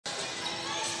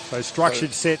So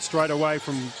structured set straight away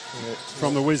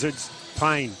from the Wizards.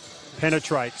 Payne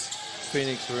penetrates.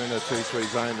 Phoenix were in a 2-3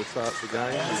 zone to start the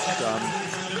game.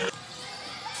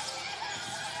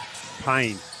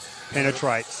 Payne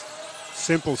penetrates.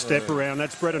 Simple step around.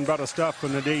 That's bread and butter stuff for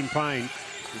Nadeen Payne.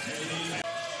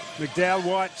 McDowell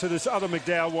White to this other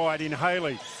McDowell White in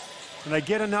Haley. And they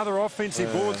get another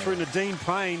offensive board through Nadeen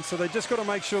Payne, so they just got to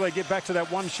make sure they get back to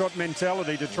that one-shot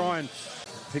mentality to try and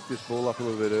pick this ball up a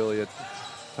little bit earlier,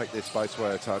 take their space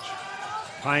away a touch.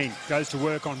 Payne goes to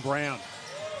work on Brown.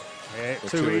 Yeah,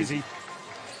 too easy.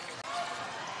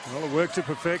 Well, it worked to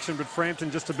perfection, but Frampton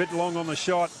just a bit long on the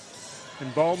shot.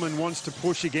 And Bowman wants to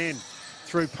push again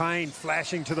through Payne,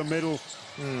 flashing to the middle.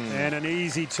 And an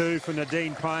easy 2 for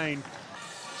Nadeen Payne.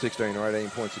 16 or 18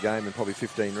 points a game and probably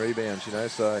 15 rebounds, you know,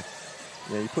 so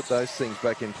you put those things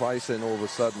back in place and all of a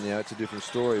sudden, it's a different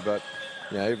story. But,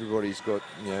 everybody's got,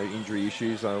 injury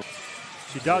issues.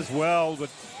 She does well, but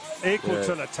equal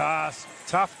to the task.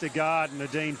 Tough to guard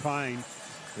Nadeen Payne.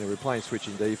 Yeah, we're playing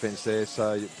switching defence there,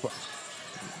 so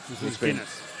he's been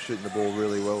shooting the ball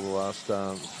really well the last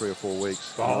 3 or 4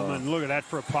 weeks. Bowman, look at that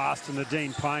for a pass to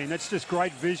Nadeen Payne. That's just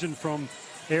great vision from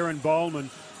Erin Bowman.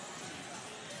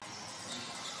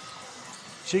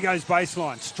 She goes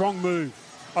baseline, strong move,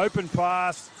 open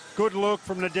pass, good look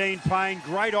from Nadeen Payne.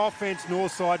 Great offense,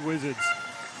 Northside Wizards.